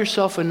love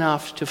yourself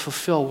enough to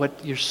fulfill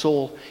what your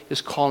soul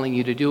is calling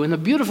you to do? And the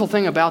beautiful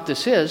thing about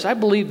this is, I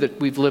believe that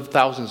we've lived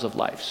thousands of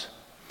lives.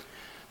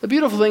 The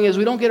beautiful thing is,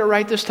 we don't get it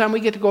right this time, we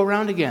get to go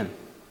around again.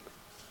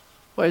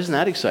 Well, isn't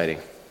that exciting?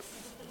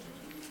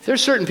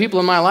 There's certain people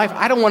in my life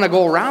I don't want to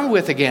go around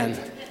with again.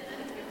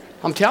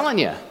 I'm telling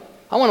you.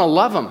 I want to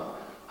love them.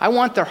 I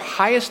want their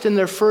highest and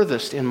their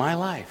furthest in my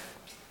life.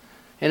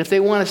 And if they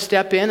want to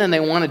step in and they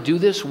want to do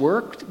this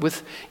work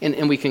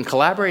and we can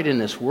collaborate in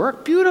this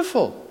work,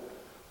 beautiful.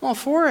 I'm all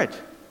for it.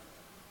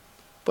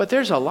 But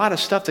there's a lot of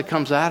stuff that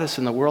comes at us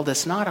in the world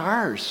that's not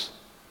ours.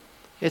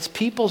 It's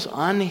people's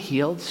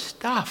unhealed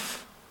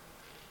stuff.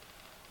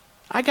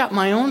 I got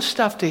my own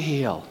stuff to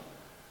heal.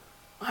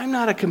 I'm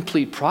not a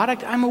complete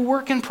product. I'm a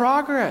work in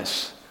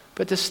progress.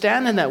 But to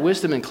stand in that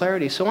wisdom and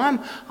clarity, so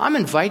I'm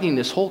inviting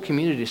this whole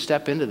community to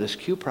step into this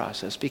Q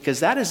process, because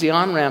that is the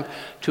on-ramp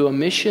to a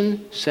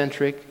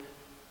mission-centric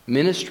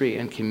ministry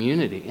and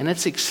community. And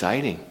it's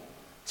exciting.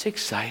 It's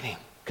exciting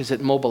because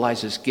it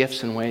mobilizes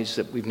gifts in ways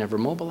that we've never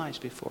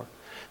mobilized before.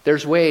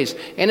 There's ways,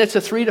 and it's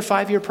a 3 to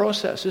 5 year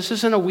process. This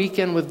isn't a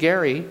weekend with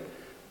Gary.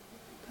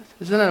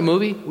 Isn't that a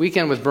movie?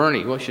 Weekend with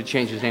Bernie. Well, we should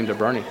change his name to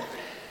Bernie.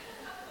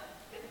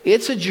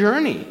 It's a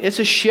journey. It's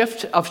a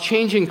shift of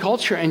changing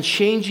culture and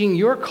changing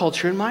your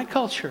culture and my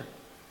culture.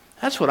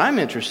 That's what I'm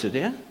interested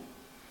in.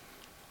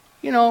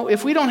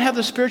 If we don't have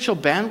the spiritual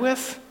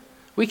bandwidth,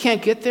 we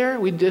can't get there.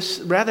 We'd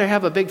just rather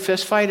have a big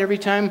fist fight every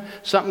time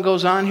something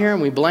goes on here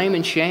and we blame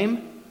and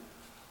shame.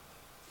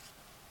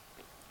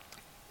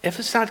 If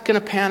it's not going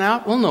to pan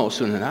out, we'll know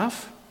soon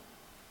enough.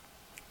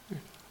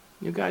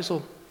 You guys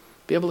will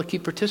be able to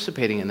keep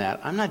participating in that.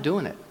 I'm not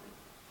doing it.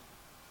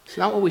 It's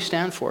not what we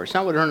stand for. It's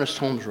not what Ernest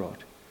Holmes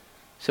wrote.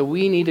 So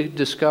we need to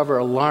discover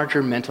a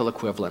larger mental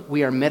equivalent.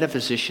 We are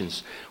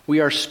metaphysicians.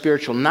 We are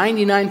spiritual.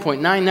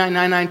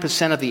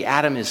 99.9999% of the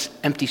atom is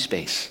empty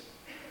space.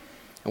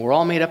 And we're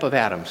all made up of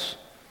atoms.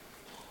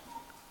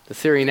 The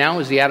theory now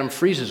is the atom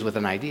freezes with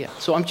an idea.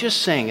 So I'm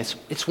just saying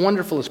it's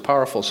wonderful, it's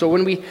powerful. So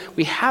when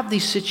we have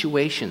these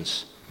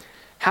situations,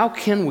 how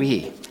can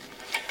we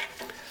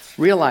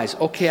realize,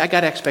 okay, I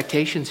got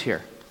expectations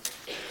here.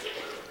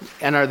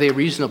 And are they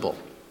reasonable?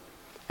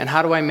 And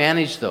how do I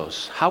manage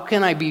those? How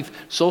can I be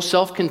so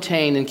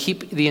self-contained and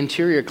keep the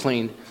interior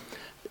clean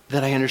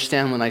that I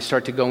understand when I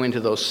start to go into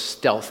those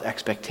stealth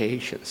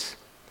expectations?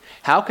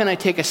 How can I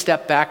take a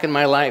step back in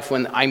my life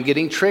when I'm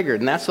getting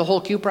triggered? And that's the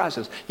whole Q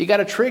process. You got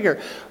to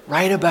trigger,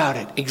 write about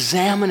it,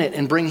 examine it,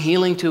 and bring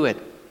healing to it.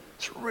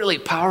 It's really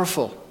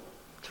powerful.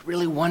 It's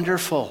really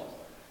wonderful.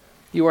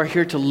 You are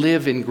here to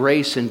live in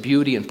grace and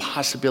beauty and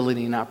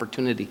possibility and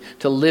opportunity,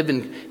 to live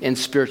in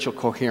spiritual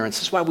coherence.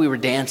 That's why we were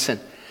dancing.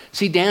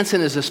 See,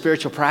 dancing is a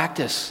spiritual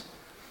practice.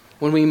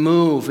 When we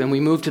move and we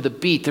move to the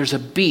beat, there's a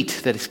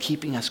beat that is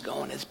keeping us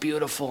going. It's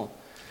beautiful.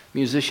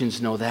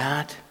 Musicians know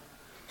that.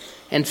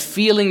 and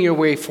feeling your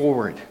way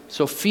forward.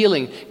 So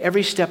feeling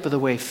every step of the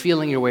way,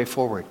 feeling your way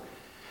forward.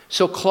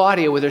 So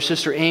Claudia with her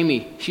sister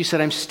Amy, she said,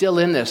 I'm still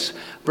in this.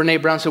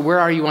 Brene Brown said, where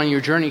are you on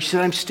your journey? She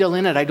said, I'm still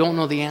in it. I don't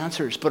know the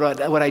answers.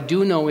 But what I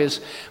do know is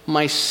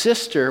my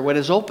sister, what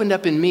has opened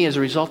up in me as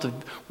a result of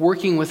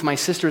working with my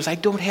sister is I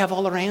don't have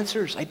all her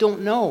answers. I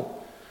don't know.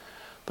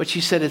 But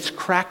she said, it's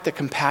cracked the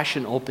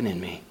compassion open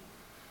in me.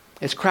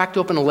 It's cracked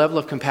open a level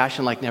of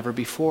compassion like never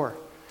before.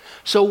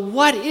 So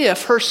what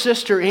if her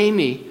sister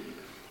Amy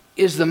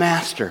is the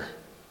master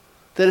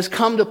that has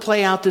come to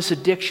play out this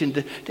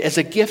addiction as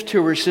a gift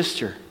to her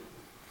sister,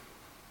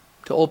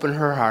 to open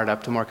her heart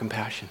up to more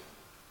compassion?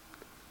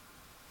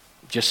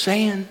 Just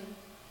saying.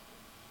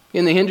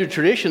 In the Hindu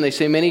tradition, they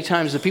say many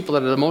times the people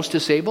that are the most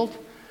disabled,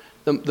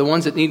 the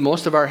ones that need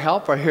most of our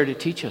help, are here to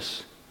teach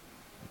us.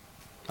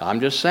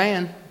 I'm just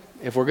saying.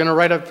 If we're going to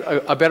write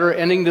a better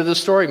ending to the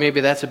story, maybe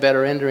that's a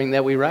better ending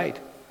that we write.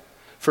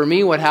 For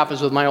me, what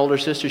happens with my older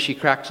sister, she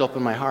cracks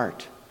open my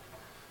heart.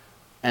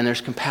 And there's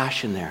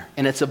compassion there.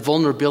 And it's a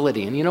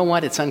vulnerability. And you know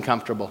what? It's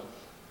uncomfortable.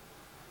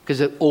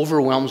 Because it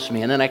overwhelms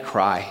me. And then I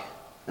cry.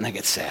 And I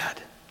get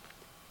sad.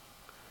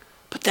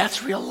 But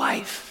that's real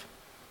life.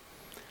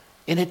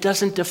 And it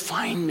doesn't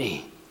define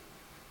me.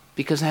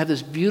 Because I have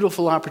this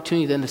beautiful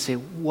opportunity then to say,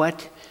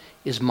 what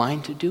is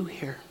mine to do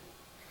here?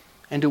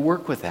 And to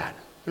work with that.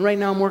 And right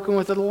now I'm working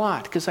with it a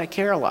lot because I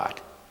care a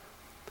lot.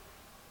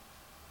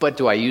 But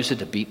do I use it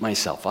to beat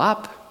myself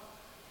up?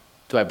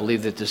 Do I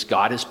believe that this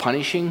God is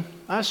punishing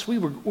us? We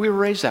were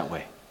raised that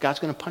way. God's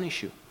going to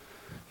punish you.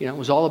 You know, it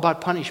was all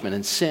about punishment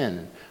and sin,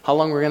 and how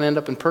long we're going to end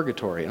up in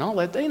purgatory and all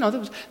that. You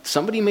know,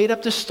 somebody made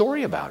up this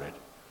story about it.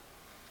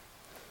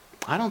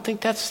 I don't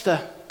think that's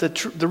the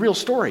real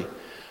story.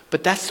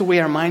 But that's the way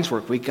our minds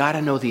work. We got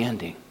to know the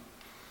ending.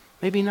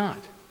 Maybe not.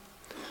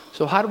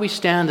 So how do we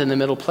stand in the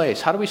middle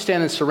place? How do we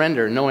stand in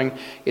surrender, knowing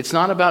it's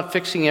not about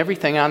fixing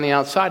everything on the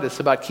outside, it's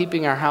about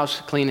keeping our house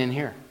clean in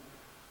here.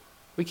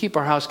 We keep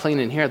our house clean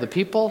in here. The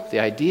people, the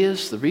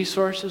ideas, the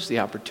resources, the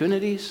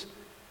opportunities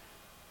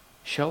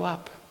show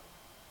up.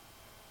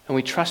 And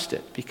we trust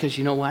it because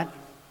you know what?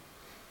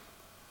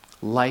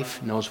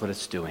 Life knows what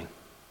it's doing.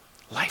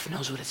 Life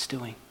knows what it's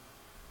doing.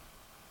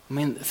 I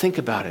mean, think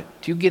about it.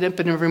 Do you get up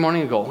every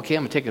morning and go, okay,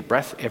 I'm going to take a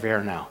breath of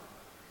air now?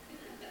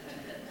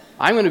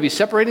 I'm going to be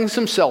separating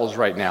some cells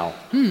right now.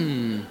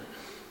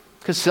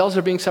 Because cells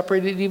are being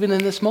separated even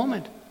in this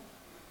moment.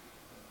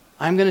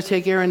 I'm going to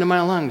take air into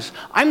my lungs.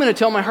 I'm going to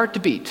tell my heart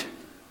to beat.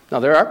 Now,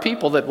 there are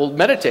people that will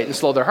meditate and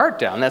slow their heart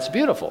down. That's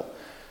beautiful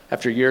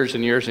after years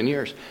and years and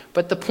years.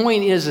 But the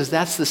point is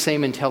that's the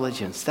same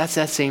intelligence. That's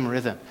that same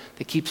rhythm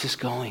that keeps us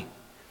going.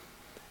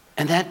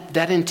 And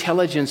that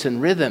intelligence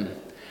and rhythm.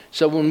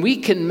 So when we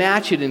can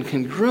match it in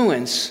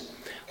congruence,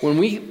 when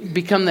we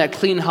become that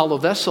clean, hollow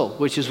vessel,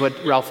 which is what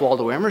Ralph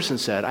Waldo Emerson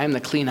said, I am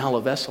the clean,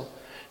 hollow vessel,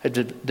 a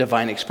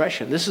divine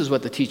expression. This is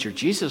what the teacher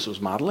Jesus was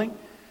modeling.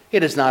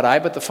 It is not I,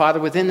 but the Father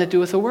within that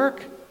doeth the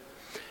work.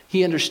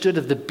 He understood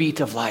of the beat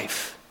of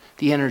life,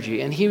 the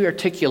energy, and he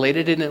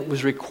articulated it, and it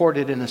was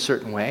recorded in a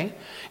certain way.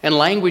 And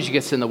language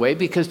gets in the way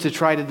because to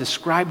try to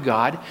describe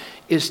God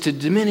is to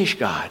diminish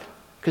God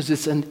because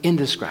it's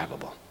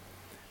indescribable.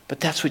 But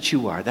that's what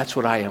you are. That's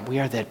what I am. We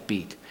are that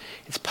beat.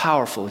 It's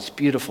powerful. It's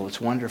beautiful.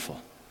 It's wonderful.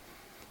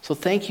 So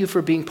thank you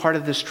for being part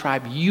of this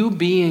tribe. You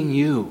being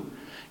you.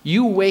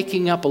 You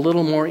waking up a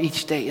little more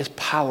each day is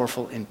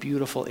powerful and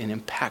beautiful and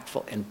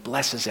impactful and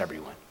blesses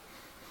everyone.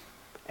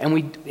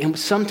 And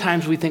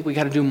sometimes we think we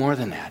got to do more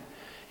than that.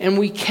 And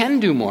we can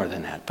do more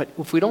than that. But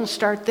if we don't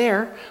start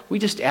there, we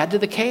just add to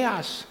the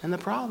chaos and the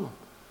problem.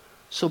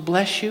 So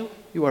bless you.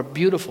 You are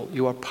beautiful.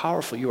 You are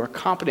powerful. You are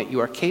competent.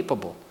 You are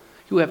capable.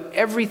 You have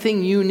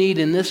everything you need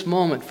in this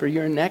moment for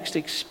your next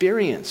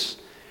experience.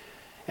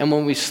 And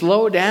when we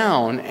slow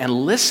down and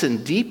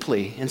listen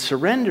deeply and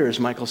surrender, as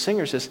Michael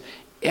Singer says,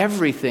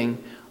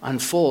 everything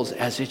unfolds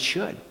as it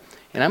should.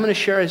 And I'm going to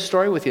share a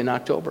story with you in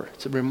October.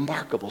 It's a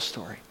remarkable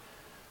story.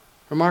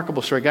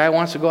 Remarkable story. A guy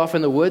wants to go off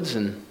in the woods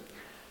and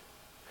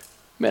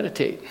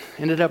meditate.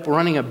 Ended up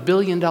running $1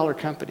 billion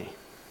company.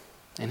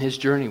 And his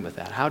journey with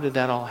that. How did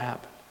that all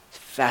happen? It's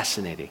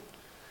fascinating.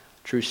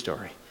 True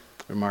story.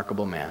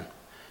 Remarkable man.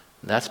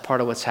 That's part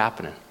of what's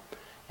happening.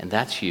 And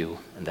that's you,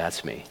 and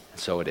that's me. And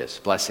so it is.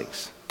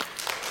 Blessings.